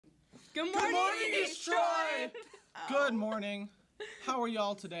Good Good morning, morning, East Troy! Oh. Good morning. How are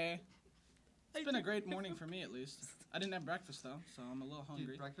y'all today? It's been a great morning for me, at least. I didn't have breakfast, though, so I'm a little hungry.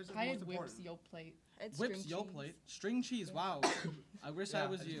 Dude, breakfast is I most had Whips important. Yo plate. Whips Yo plate. String cheese, wow. I wish I Yeah,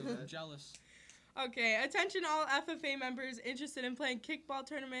 was I you. do that. I'm jealous. Okay, attention all FFA members interested in playing kickball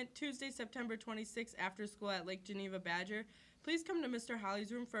tournament Tuesday, September 26th after school at Lake Geneva Badger. Please come to Mr.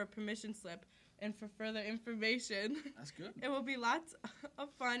 Holly's room for a permission slip and for further information. That's good. It will be lots of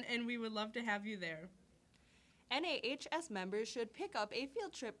fun and we would love to have you there. NAHS members should pick up a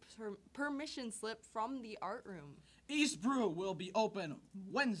field trip permission slip from the art room. East Brew will be open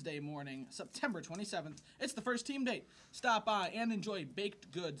Wednesday morning, September 27th. It's the first team date. Stop by and enjoy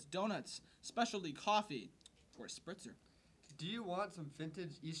baked goods, donuts, specialty coffee, or spritzer. Do you want some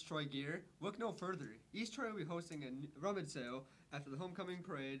vintage East Troy gear? Look no further. East Troy will be hosting a rummage sale after the homecoming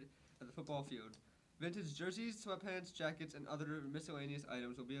parade at the football field. Vintage jerseys, sweatpants, jackets, and other miscellaneous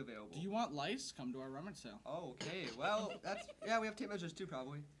items will be available. Do you want lice? Come to our rummage sale. Oh, okay. Well, we have tape measures too,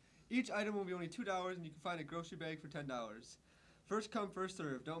 probably. Each item will be only $2, and you can find a grocery bag for $10. First come, first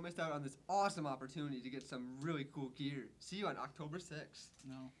serve. Don't miss out on this awesome opportunity to get some really cool gear. See you on October 6th.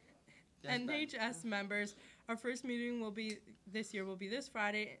 No. Yes, Ben. NHS members, our first meeting will be this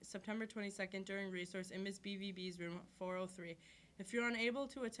Friday, September 22nd during resource in Miss BVB's room 403. If you're unable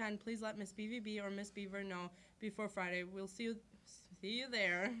to attend, please let Miss BVB or Miss Beaver know before Friday. We'll see you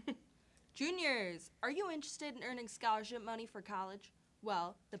there. Juniors, are you interested in earning scholarship money for college?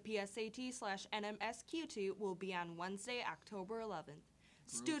 Well, the PSAT/NMSQ2 will be on Wednesday, October 11th.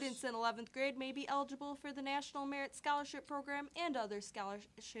 Students in 11th grade may be eligible for the National Merit Scholarship Program and other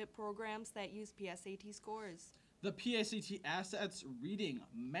scholarship programs that use PSAT scores. The PSAT assets reading,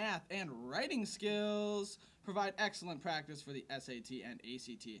 math, and writing skills provide excellent practice for the SAT and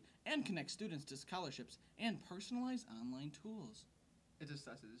ACT and connect students to scholarships and personalized online tools. It just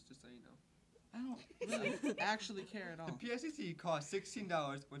says, just so you know. I don't really actually care at all. The PSAT costs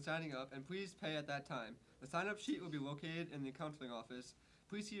 $16 when signing up, and please pay at that time. The sign-up sheet will be located in the counseling office.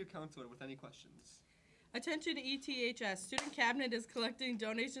 Please see your counselor with any questions. Attention ETHS. Student Cabinet is collecting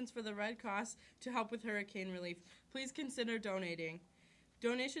donations for the Red Cross to help with hurricane relief. Please consider donating.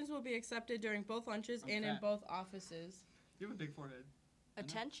 Donations will be accepted during both lunches and in Okay. both offices. You have a big forehead.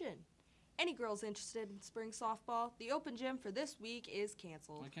 Attention! Any girls interested in spring softball, the open gym for this week is Why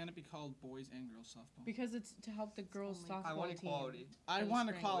canceled. can't it be called boys and girls softball? Because it's to help the girls softball I want team. equality. I in want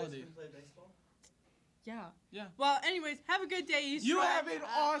spring. equality. Play baseball? Yeah. Yeah. Well, anyways, have a good day, East You Troy. have an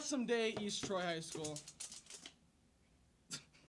awesome day, East Troy High School.